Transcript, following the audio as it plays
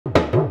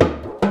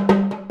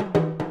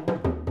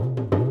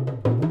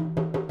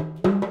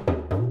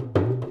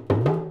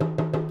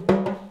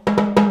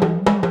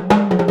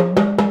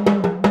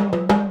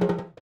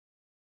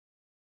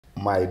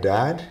My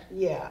dad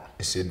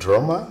is a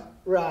drummer.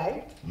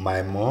 Right.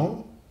 My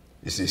mom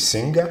is a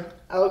singer.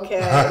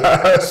 Okay.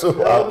 So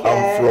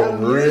I'm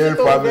from real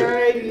family.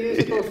 Very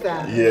musical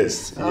family.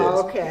 Yes, yes.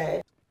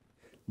 Okay.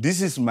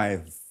 This is my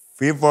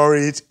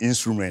favorite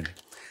instrument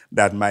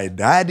that my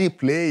daddy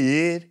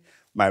play it,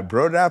 my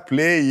brother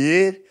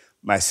play it,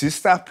 my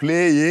sister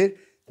play it.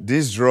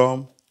 This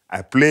drum,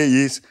 I play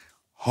it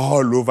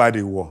all over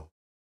the world.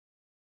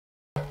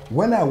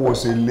 When I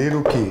was a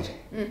little kid,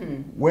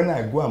 when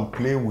I go and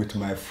play with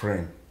my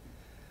friend,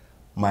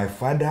 my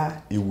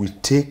father, he will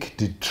take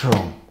the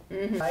drum.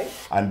 Right.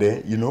 And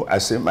then, you know, I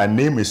say, my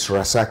name is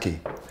Rasaki.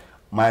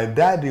 My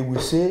daddy will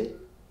say,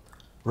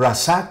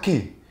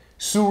 Rasaki,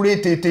 sure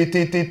te te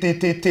te te te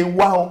te te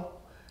wow.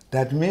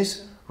 That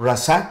means,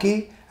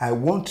 Rasaki, I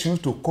want you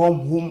to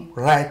come home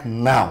right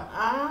now.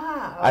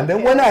 Ah, okay. And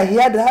then when I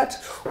hear that,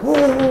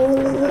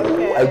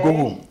 I go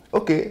home.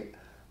 Okay,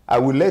 I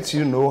will let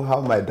you know how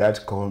my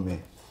dad called me.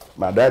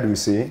 My dad will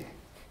say,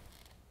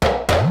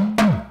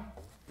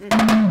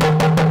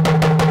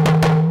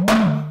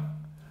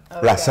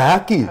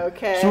 Rasaki,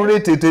 sure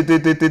te te te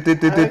te te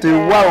te te te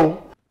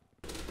wow.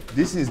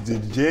 This is the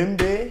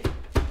djembe.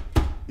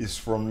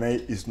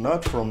 It's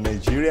not from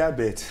Nigeria,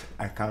 but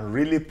I can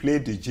really play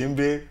the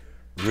djembe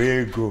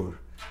real good.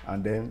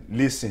 And then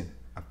listen,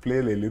 I play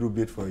a little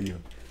bit for you.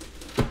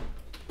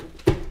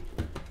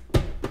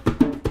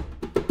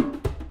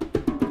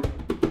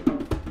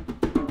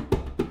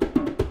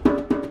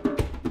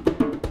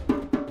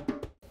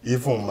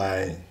 Even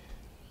my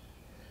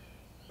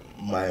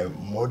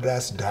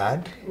mother's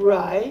dad,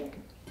 right,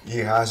 he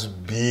has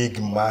big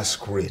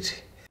masquerade.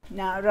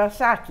 Now,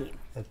 Rasaki,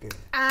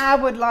 I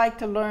would like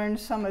to learn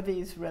some of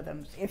these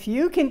rhythms. If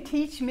you can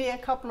teach me a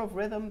couple of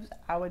rhythms,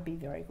 I would be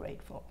very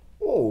grateful.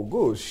 Oh,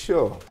 good,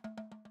 sure.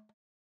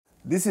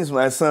 This is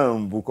my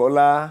son,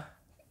 Bukola.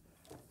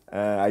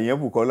 I am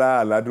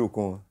Bukola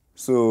Aladokun.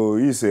 So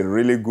he's a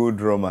really good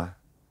drummer.